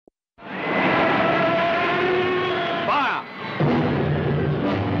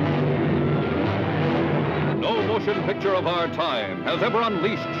motion picture of our time has ever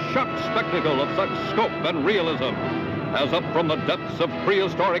unleashed sharp spectacle of such scope and realism as up from the depths of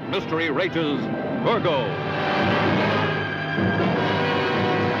prehistoric mystery rages Gorgo.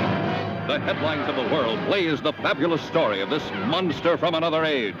 The headlines of the world blaze the fabulous story of this monster from another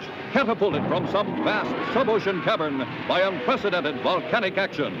age, catapulted from some vast sub-ocean cavern by unprecedented volcanic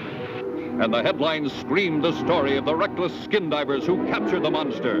action. And the headlines scream the story of the reckless skin divers who captured the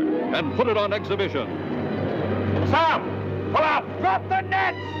monster and put it on exhibition. Sam! Pull up! Drop the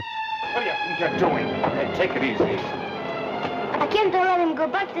nets! What do you think you're doing? Hey, take it easy. I can't let him go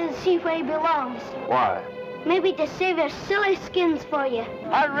back to the sea where he belongs. Why? Maybe to save your silly skins for you.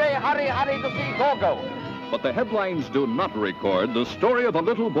 Hurry, hurry, hurry to see Gorgo. But the headlines do not record the story of a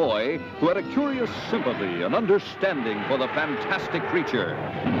little boy who had a curious sympathy and understanding for the fantastic creature.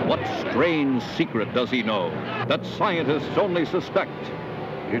 What strange secret does he know that scientists only suspect?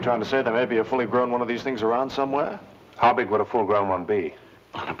 You trying to say there may be a fully grown one of these things around somewhere? How big would a full-grown one be?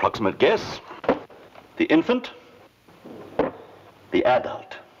 An approximate guess. The infant. The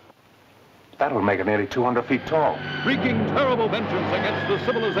adult. That would make it nearly 200 feet tall. Wreaking terrible vengeance against the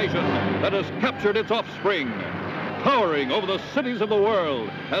civilization that has captured its offspring. Towering over the cities of the world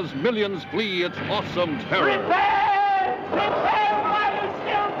as millions flee its awesome terror. Prepare! Prepare while you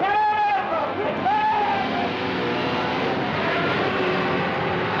still can! Prepare!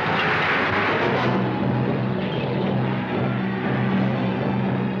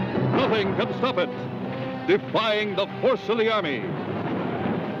 Nothing can stop it. Defying the force of the Army.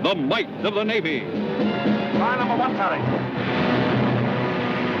 The might of the Navy. Fire number 1, Terry.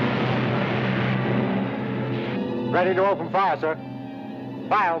 Ready to open fire, sir.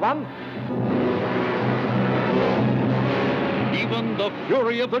 Fire 1. Even the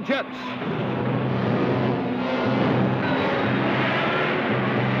fury of the jets.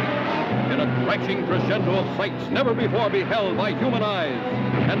 In a crashing crescendo of sights never before beheld by human eyes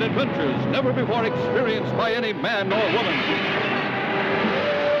and adventures never before experienced by any man or woman.